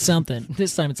going to hit something.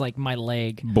 This time it's like my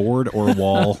leg. Board or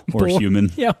wall or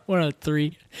human. Yeah, one of the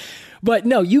three. But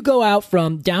no, you go out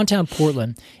from downtown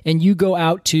Portland and you go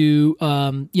out to,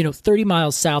 30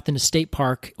 miles south in a state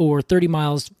park or 30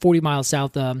 miles, 40 miles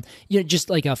south, just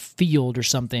like a field or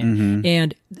something.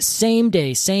 And same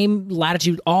day, same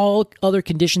latitude, all other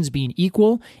conditions being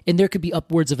equal. And there could be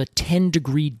upwards of a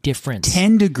 10-degree difference.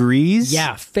 10 degrees?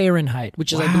 Yeah, Fahrenheit,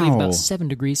 which is, I believe, about 7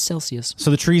 degrees Celsius.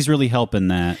 So the trees really help in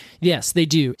that. Yes, they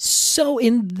do. So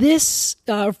in this,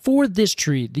 for this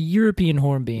tree, the European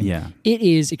hornbeam, it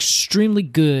is extremely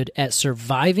good at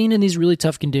surviving in these really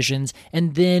tough conditions,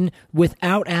 and then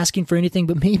without asking for anything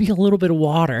but maybe a little bit of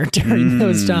water during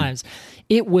those times,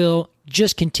 it will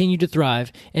just continue to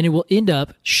thrive, and it will end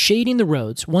up shading the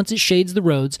roads. Once it shades the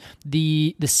roads,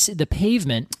 the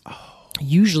pavement.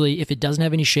 Usually, if it doesn't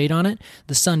have any shade on it,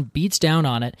 the sun beats down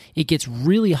on it, it gets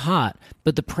really hot.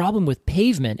 But the problem with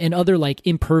pavement and other like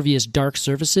impervious dark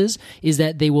surfaces is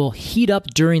that they will heat up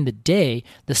during the day.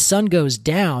 The sun goes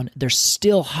down, they're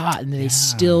still hot, and they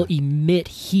still emit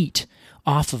heat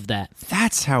off of that.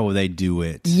 That's how they do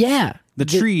it. Yeah. The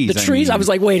trees. The trees. I was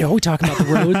like, wait, are we talking about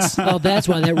the roads? Oh, that's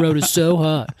why that road is so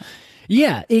hot.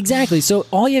 Yeah, exactly. So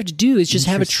all you have to do is just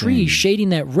have a tree shading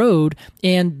that road,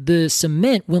 and the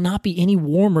cement will not be any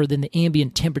warmer than the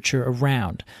ambient temperature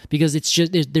around because it's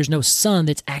just there's no sun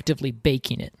that's actively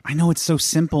baking it. I know it's so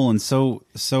simple and so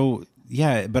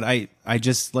yeah, but I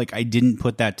just like I didn't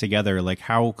put that together. Like,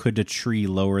 how could a tree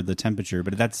lower the temperature?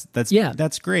 But that's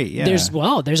great. Yeah.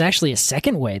 There's actually a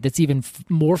second way that's even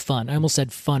more fun. I almost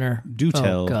said funner. Do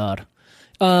tell. Oh God.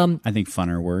 I think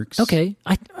funner works. Okay.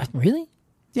 I really.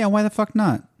 Yeah, why the fuck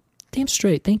not? Damn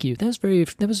straight. Thank you. That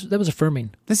was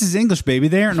affirming. This is English, baby.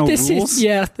 There are no rules.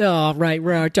 Yeah. Oh, right.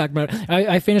 We're talking about it.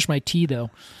 I finished my tea though.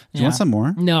 Do you want some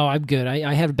more? No, I'm good.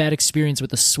 I had a bad experience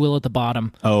with the swill at the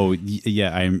bottom. Oh,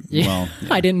 yeah. Well,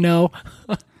 I didn't know.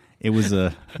 It was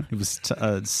a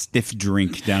stiff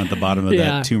drink down at the bottom of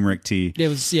that turmeric tea. It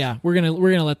was. Yeah. We're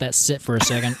gonna let that sit for a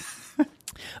second.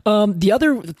 The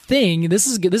other thing, this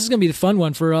is going to be the fun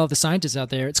one for all the scientists out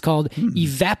there. It's called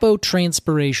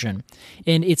evapotranspiration,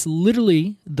 and it's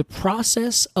literally the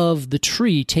process of the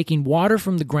tree taking water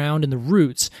from the ground and the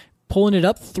roots, pulling it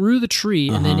up through the tree,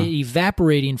 and then it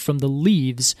evaporating from the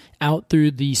leaves out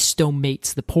through the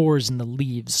stomates, the pores in the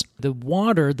leaves. The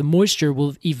water, the moisture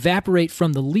will evaporate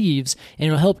from the leaves, and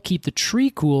it'll help keep the tree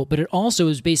cool, but it also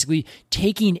is basically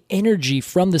taking energy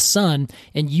from the sun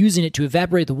and using it to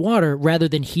evaporate the water rather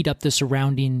than heat up the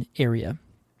surrounding area.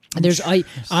 And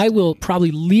I will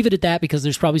probably leave it at that because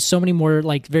there's probably so many more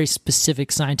like very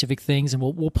specific scientific things, and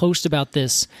we'll post about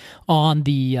this on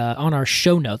the on our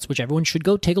show notes, which everyone should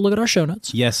go take a look at our show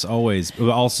notes. Yes, always.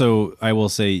 Also, I will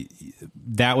say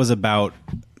that was about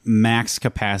max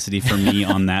capacity for me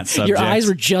on that subject. Your eyes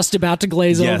were just about to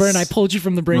glaze over, and I pulled you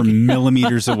from the brink. We're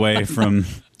millimeters away from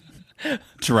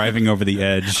driving over the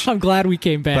edge. I'm glad we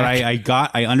came back. But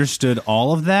I understood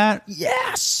all of that.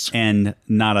 Yes. And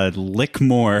not a lick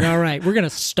more. All right, we're going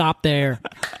to stop there.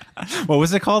 What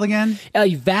was it called again?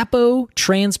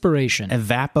 Evapotranspiration.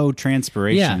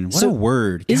 Evapotranspiration. Yeah. What a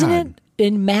word. God. Isn't it?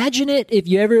 imagine it if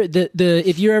you ever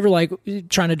if you're ever like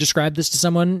trying to describe this to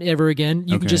someone ever again,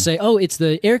 you can just say, "Oh, it's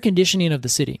the air conditioning of the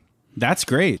city." That's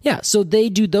great. Yeah, so they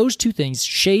do those two things,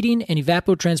 shading and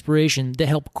evapotranspiration, that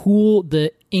help cool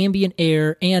the ambient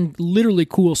air and literally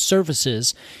cool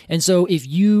surfaces. And so if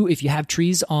you have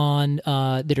trees on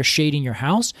that are shading your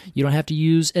house, you don't have to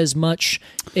use as much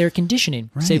air conditioning.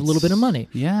 Right. Save a little bit of money.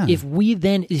 Yeah.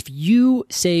 If you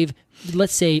save,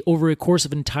 let's say over a course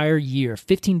of an entire year,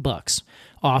 $15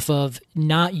 off of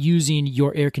not using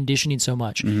your air conditioning so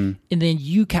much. And then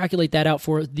you calculate that out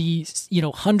for these,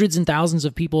 hundreds and thousands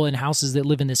of people in houses that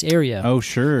live in this area. Oh,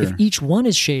 sure. If each one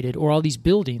is shaded, or all these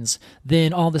buildings,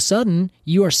 then all of a sudden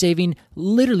you are saving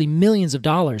literally millions of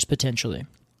dollars potentially.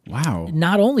 Wow.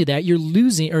 Not only that,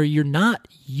 you're not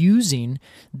using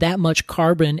that much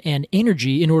carbon and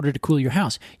energy in order to cool your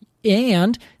house.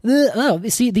 And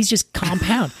these just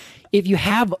compound. If you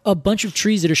have a bunch of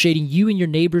trees that are shading you and your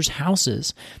neighbors'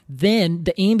 houses, then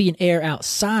the ambient air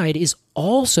outside is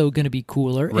also going to be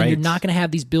cooler, and you're not going to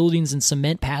have these buildings and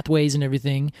cement pathways and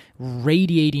everything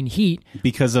radiating heat.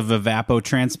 Because of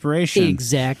evapotranspiration.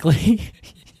 Exactly.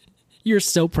 You're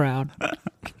so proud.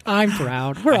 I'm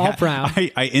proud. We're all proud.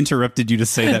 I interrupted you to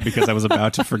say that because I was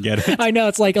about to forget it. I know,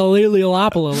 it's like a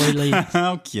liliolopula lately.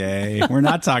 Okay. We're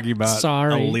not talking about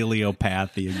Sorry.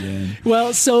 alleliopathy again.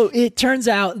 Well, so it turns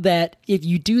out that if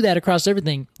you do that across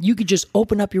everything, you could just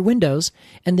open up your windows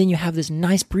and then you have this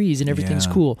nice breeze and everything's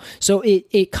cool. So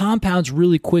it compounds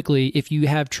really quickly if you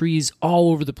have trees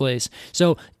all over the place.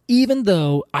 So even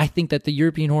though I think that the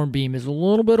European hornbeam is a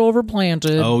little bit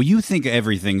overplanted. Oh, you think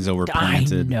everything's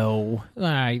overplanted. I know.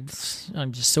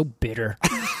 I'm just so bitter.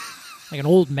 Like an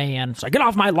old man. So get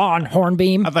off my lawn,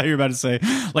 hornbeam. I thought you were about to say,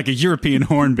 like a European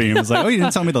hornbeam. I was like, oh, you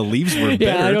didn't tell me the leaves were bitter.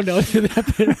 Yeah, I don't know if they're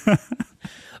that bitter.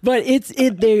 But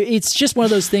it's just one of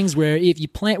those things where if you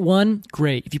plant one,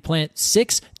 great. If you plant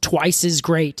 6, twice as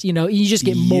great. You just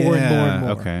get more and more and more.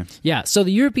 Okay. Yeah. So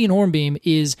the European hornbeam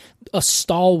is a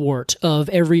stalwart of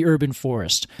every urban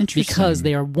forest because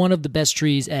they are one of the best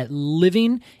trees at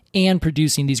living and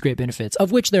producing these great benefits,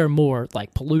 of which there are more,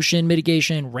 like pollution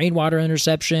mitigation, rainwater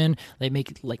interception. They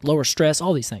make like lower stress,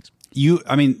 all these things.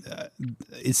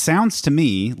 It sounds to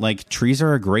me like trees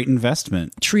are a great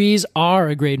investment. Trees are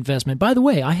a great investment. By the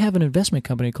way, I have an investment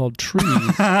company called Trees.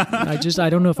 I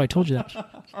don't know if I told you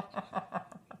that.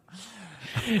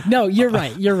 No, you're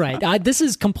right. You're right. This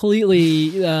is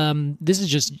completely. This is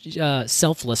just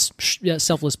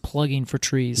selfless plugging for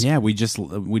trees. Yeah, we just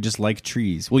like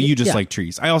trees. Well, you just like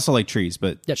trees. I also like trees,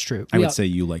 but that's true. I would say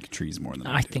you like trees more than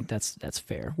I do. think that's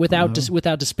fair. Without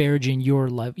disparaging your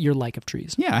like of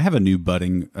trees. Yeah, I have a new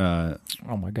budding. Oh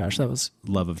my gosh, that was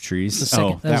love of trees.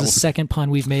 that was the second pun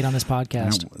we've made on this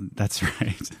podcast. That's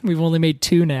right. We've only made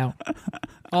 2 now.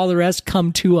 All the rest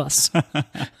come to us.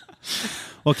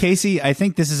 Well, Casey, I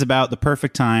think this is about the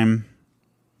perfect time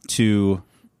to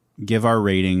give our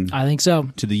rating. I think so.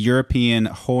 To the European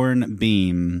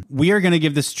hornbeam. We are going to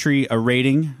give this tree a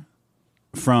rating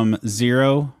from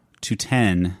 0 to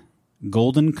 10.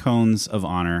 Golden cones of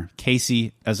honor.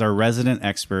 Casey, as our resident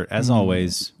expert, as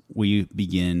always, we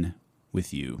begin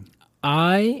with you.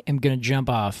 I am going to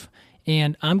jump off.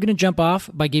 And I'm going to jump off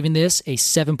by giving this a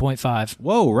 7.5.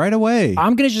 Whoa, right away.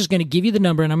 I'm just going to give you the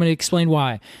number, and I'm going to explain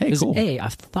why. Hey, cool.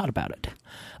 I've thought about it.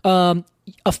 A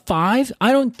 5,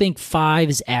 I don't think 5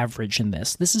 is average in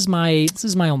this. This is my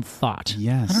own thought.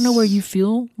 Yes. I don't know where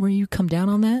you come down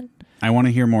on that. I want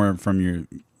to hear more from you.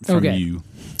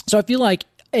 So I feel like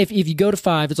if you go to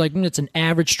 5, it's like it's an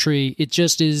average tree. It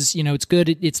just is, it's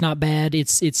good. It's not bad.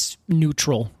 It's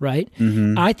neutral, right?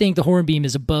 Mm-hmm. I think the hornbeam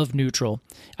is above neutral.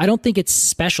 I don't think it's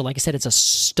special. Like I said, it's a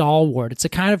stalwart. It's a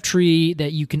kind of tree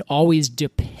that you can always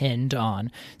depend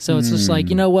on. So it's just like,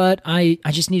 you know what? I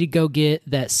just need to go get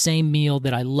that same meal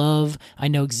that I love. I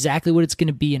know exactly what it's going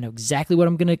to be. I know exactly what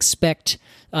I'm going to expect.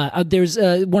 There's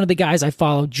one of the guys I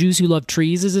follow, Jews Who Love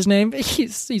Trees is his name.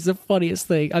 He's the funniest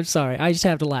thing. I'm sorry. I just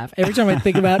have to laugh. Every time I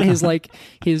think about his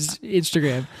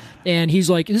Instagram. And he's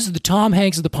like, this is the Tom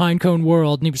Hanks of the pine cone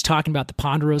world. And he was talking about the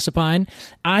ponderosa pine.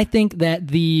 I think that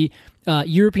the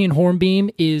European hornbeam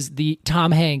is the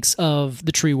Tom Hanks of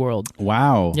the tree world.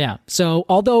 Wow. Yeah. So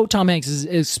although Tom Hanks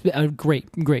is a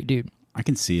great dude. I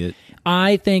can see it.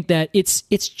 I think that it's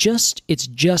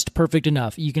just perfect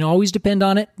enough. You can always depend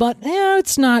on it, but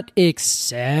it's not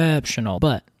exceptional.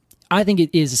 But I think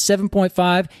it is a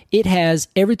 7.5. It has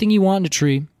everything you want in a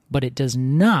tree, but it does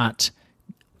not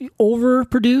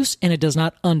overproduce and it does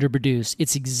not underproduce.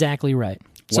 It's exactly right.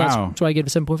 So wow. That's why I gave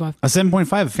it a 7.5. A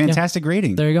 7.5, fantastic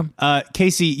rating. There you go.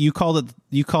 Casey, you called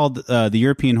the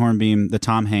European hornbeam the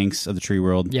Tom Hanks of the tree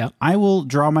world. Yeah. I will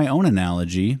draw my own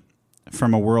analogy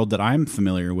from a world that I'm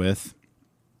familiar with,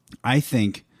 I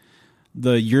think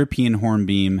the European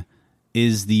hornbeam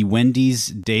is the Wendy's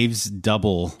Dave's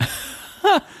Double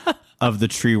of the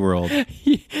tree world.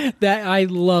 That I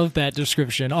love that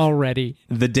description already.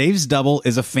 The Dave's Double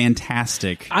is a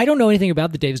fantastic. I don't know anything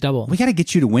about the Dave's Double. We got to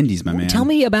get you to Wendy's, my man. Tell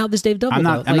me about this Dave Double. I'm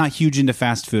not though. I'm not huge into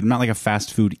fast food. I'm not like a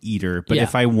fast food eater, but Yeah.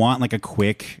 if I want like a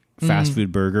quick fast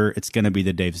food burger, it's going to be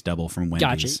the Dave's Double from Wendy's.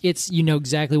 Gotcha. It's, you know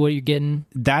exactly what you're getting.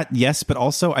 That, yes, but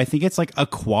also I think it's like a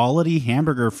quality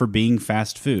hamburger for being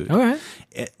fast food. All right.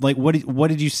 Like what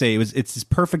did you say? It's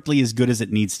perfectly as good as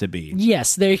it needs to be.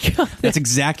 Yes, there you go. That's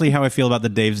exactly how I feel about the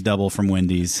Dave's Double from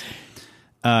Wendy's.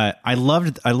 I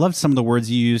loved some of the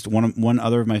words you used. One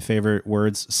other of my favorite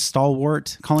words,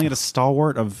 stalwart, calling it a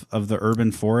stalwart of the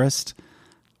urban forest.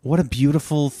 What a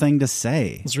beautiful thing to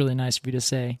say. It's really nice of you to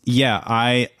say. Yeah,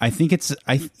 I think it's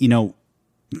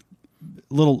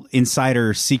little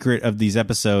insider secret of these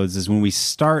episodes is when we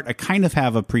start, I kind of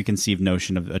have a preconceived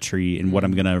notion of a tree and what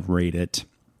I'm going to rate it.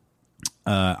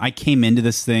 I came into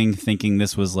this thing thinking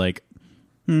this was like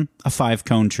a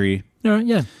 5-cone tree. All right,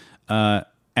 yeah.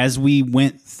 As we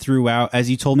went throughout, as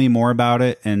you told me more about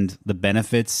it and the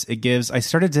benefits it gives, I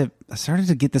started to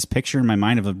get this picture in my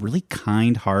mind of a really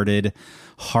kind-hearted,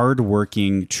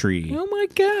 hard-working tree. Oh my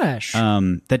gosh.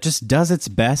 That just does its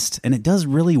best, and it does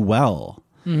really well,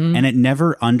 and it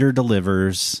never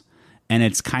under-delivers. And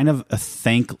it's kind of a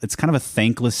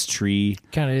thankless tree.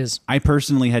 Kind of is. I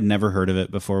personally had never heard of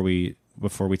it before we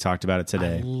talked about it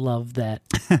today. I love that.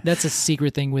 That's a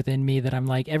secret thing within me that I'm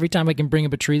like, every time I can bring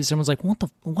up a tree, someone's like,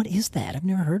 what is that? I've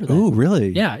never heard of that. Oh,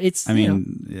 really? Yeah, it's. I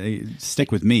mean, stick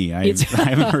with me. I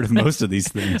haven't heard of most of these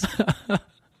things.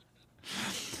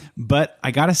 That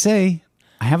I gotta say,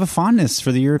 I have a fondness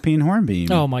for the European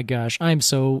hornbeam. Oh my gosh, I'm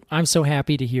so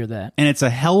happy to hear that. And it's a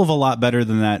hell of a lot better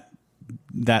than that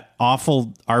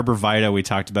awful arborvitae we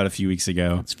talked about a few weeks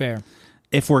ago. It's fair.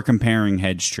 If we're comparing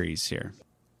hedge trees here,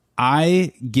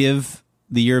 I give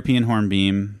the European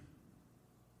hornbeam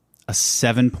a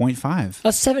 7.5.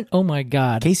 A 7. Oh my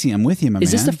god, Casey, I'm with you, my man.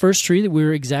 Is this the first tree that we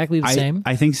were exactly the same?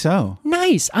 I think so.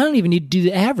 Nice. I don't even need to do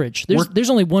the average. There's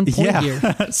only 1 point here.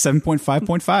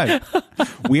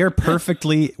 7.5.5. We are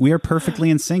perfectly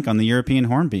in sync on the European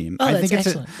hornbeam. Oh, I that's think it's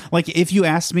excellent. like if you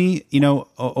asked me,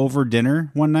 over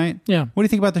dinner one night, Yeah. what do you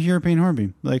think about the European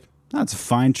hornbeam? Like, that's a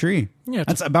fine tree. Yeah,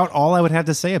 that's about all I would have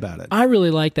to say about it. I really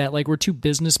like that. Like, we're two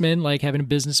businessmen, like, having a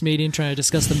business meeting, trying to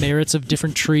discuss the merits of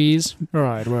different trees. All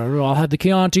right, well, I'll have the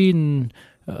Chianti, and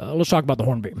let's talk about the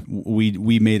hornbeam.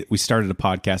 We started a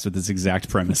podcast with this exact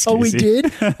premise, Casey. Oh, we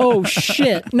did? Oh,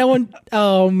 shit. No one...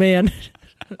 Oh, man.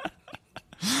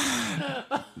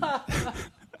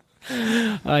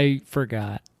 I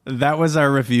forgot. That was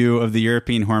our review of the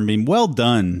European hornbeam. Well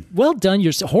done. Well done.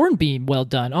 Your hornbeam, well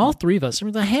done. All three of us.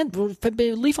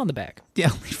 The leaf on the back. Yeah,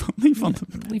 leaf on the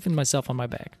back. Leaving myself on my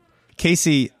back.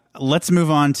 Casey, let's move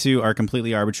on to our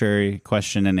completely arbitrary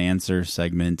question and answer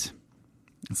segment.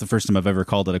 It's the first time I've ever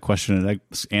called it a question and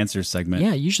answer segment.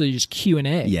 Yeah, usually just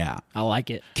Q&A. Yeah. I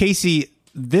like it. Casey,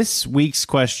 this week's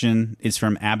question is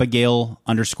from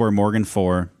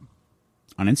Abigail_Morgan4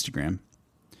 on Instagram.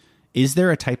 Is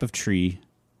there a type of tree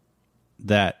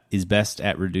that is best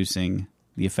at reducing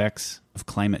the effects of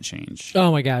climate change?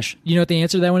 Oh my gosh. You know what the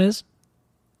answer to that one is?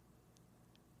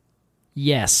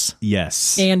 Yes.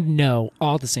 Yes. And no,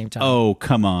 all at the same time. Oh,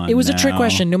 come on. It was a trick now.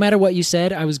 question. No matter what you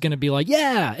said, I was going to be like,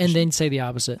 yeah, and then say the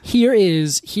opposite. Here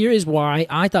is why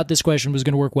I thought this question was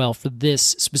going to work well for this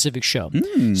specific show.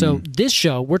 So this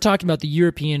show, we're talking about the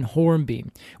European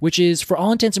hornbeam, which is, for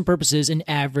all intents and purposes, an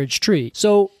average tree.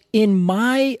 So in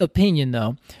my opinion,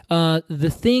 though, the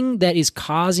thing that is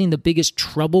causing the biggest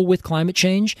trouble with climate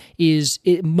change is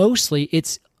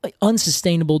it's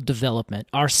unsustainable development.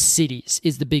 Our cities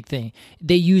is the big thing.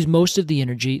 They use most of the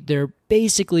energy. They're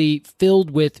basically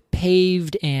filled with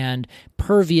paved and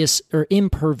pervious or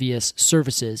impervious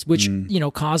surfaces, which,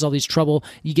 cause all these trouble.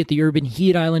 You get the urban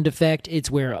heat island effect.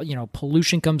 It's where,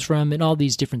 pollution comes from and all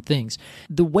these different things.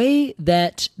 The way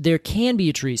that there can be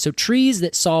a tree, so trees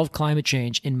that solve climate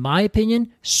change, in my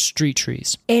opinion, street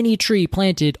trees. Any tree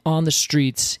planted on the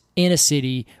streets in a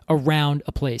city around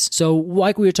a place. So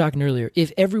like we were talking earlier,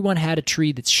 if everyone had a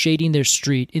tree that's shading their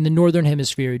street in the northern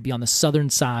hemisphere, it'd be on the southern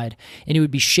side, and it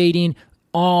would be shading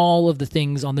all of the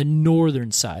things on the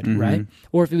northern side, right?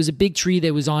 Or if it was a big tree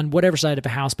that was on whatever side of a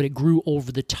house, but it grew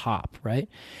over the top, right?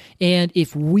 And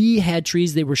if we had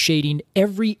trees that were shading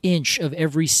every inch of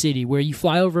every city, where you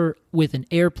fly over with an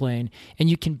airplane and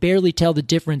you can barely tell the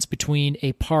difference between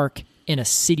a park in a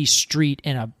city street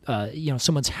and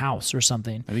someone's house or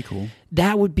something. That'd be cool.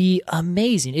 That would be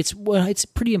amazing. It's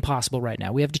pretty impossible right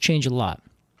now. We have to change a lot.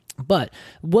 But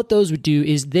what those would do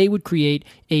is they would create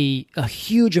a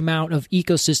huge amount of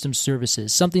ecosystem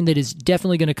services, something that is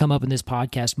definitely going to come up in this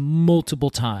podcast multiple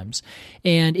times.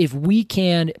 And if we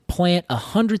can plant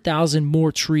 100,000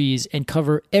 more trees and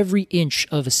cover every inch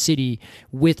of a city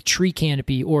with tree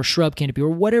canopy or shrub canopy or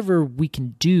whatever we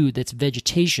can do that's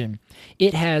vegetation,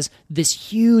 it has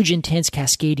this huge, intense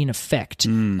cascading effect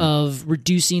of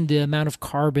reducing the amount of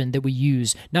carbon that we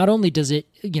use. Not only does it,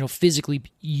 physically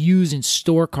use and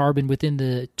store carbon within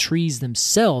the trees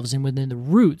themselves and within the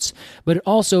roots, but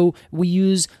also we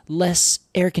use less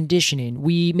air conditioning.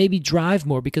 We maybe drive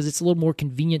more because it's a little more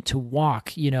convenient to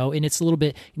walk, and it's a little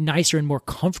bit nicer and more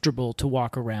comfortable to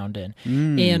walk around in.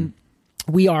 And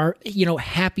we are,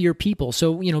 happier people.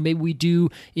 So, maybe we do,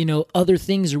 other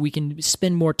things, or we can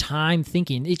spend more time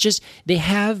thinking. It's just, they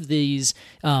have these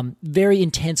very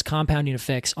intense compounding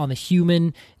effects on the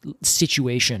human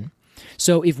situation.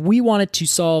 So if we wanted to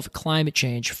solve climate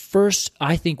change, first,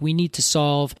 I think we need to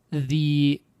solve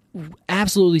the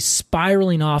absolutely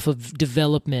spiraling off of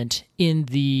development in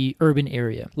the urban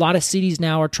area. A lot of cities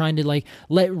now are trying to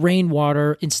let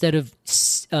rainwater, instead of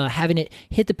having it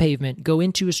hit the pavement, go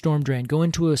into a storm drain, go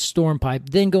into a storm pipe,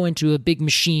 then go into a big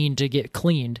machine to get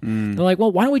cleaned. They're like,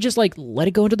 well, why don't we just let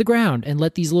it go into the ground and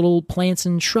let these little plants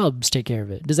and shrubs take care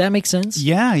of it? Does that make sense?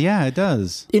 Yeah, it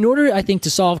does. In order, I think, to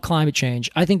solve climate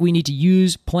change, I think we need to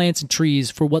use plants and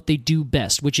trees for what they do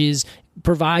best, which is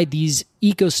provide these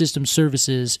ecosystem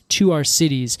services to our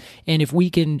cities. And if we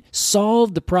can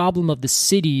solve the problem of the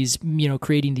cities,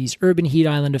 creating these urban heat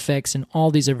island effects and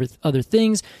all these other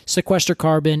things, sequester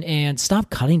carbon and stop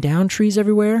cutting down trees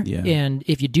everywhere. Yeah. And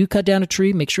if you do cut down a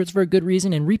tree, make sure it's for a good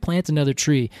reason and replant another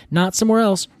tree, not somewhere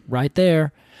else, right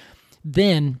there.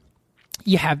 Then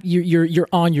you're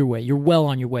on your way. You're well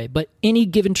on your way. But any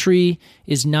given tree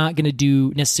is not going to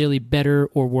do necessarily better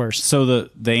or worse. So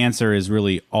the answer is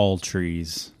really all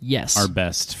trees are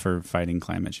best for fighting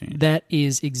climate change. That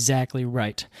is exactly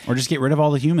right. Or just get rid of all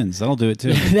the humans. That'll do it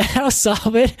too. That'll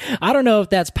solve it. I don't know if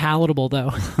that's palatable though.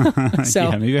 So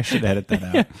yeah, maybe I should edit that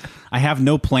out. I have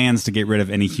no plans to get rid of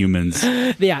any humans.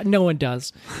 Yeah, no one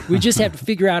does. We just have to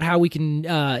figure out how we can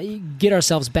get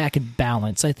ourselves back in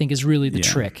balance, I think, is really the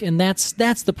trick. And that's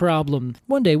the problem.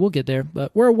 One day we'll get there,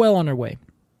 but we're well on our way.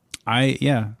 I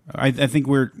think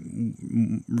we're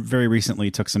very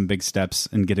recently took some big steps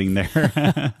in getting there.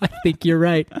 I think you're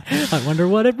right. I wonder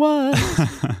what it was.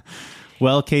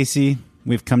 Well, Casey,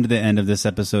 we've come to the end of this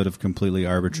episode of Completely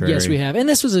Arbitrary. Yes, we have. And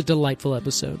this was a delightful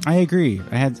episode. I agree.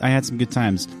 I had some good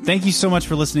times. Thank you so much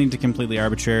for listening to Completely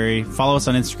Arbitrary. Follow us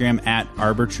on Instagram at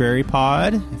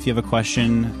ArbitraryPod. If you have a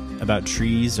question about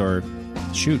trees or,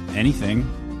 anything,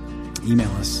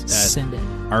 email us. Send it.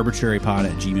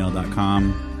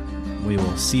 arbitrarypod@gmail.com. We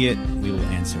will see it. We will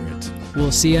answer it.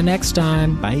 We'll see you next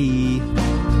time. Bye.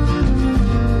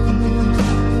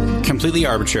 Completely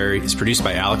Arbitrary is produced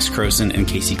by Alex Croson and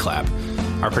Casey Clapp.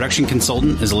 Our production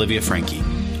consultant is Olivia Frankie.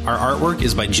 Our artwork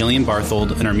is by Jillian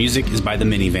Barthold, and our music is by the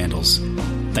Mini Vandals.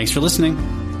 Thanks for listening.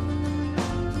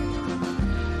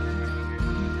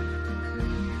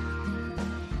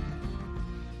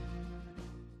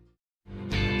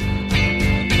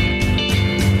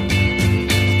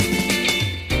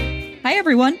 Hi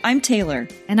everyone, I'm Taylor.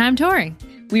 And I'm Tori.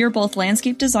 We are both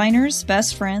landscape designers,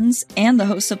 best friends, and the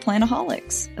hosts of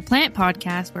Plantaholics, The plant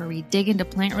podcast where we dig into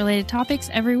plant-related topics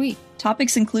every week.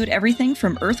 Topics include everything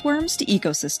from earthworms to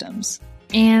ecosystems.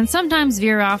 And sometimes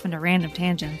veer off into random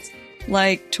tangents.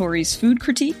 Like Tori's food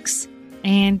critiques.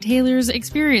 And Taylor's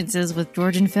experiences with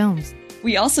Georgian films.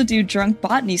 We also do drunk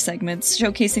botany segments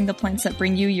showcasing the plants that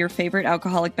bring you your favorite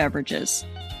alcoholic beverages.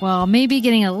 Well, maybe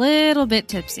getting a little bit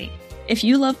tipsy. If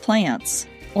you love plants,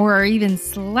 or are even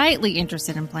slightly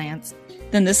interested in plants,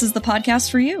 then this is the podcast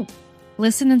for you.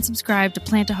 Listen and subscribe to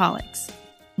Plantaholics.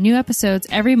 New episodes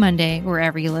every Monday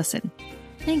wherever you listen.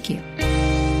 Thank you.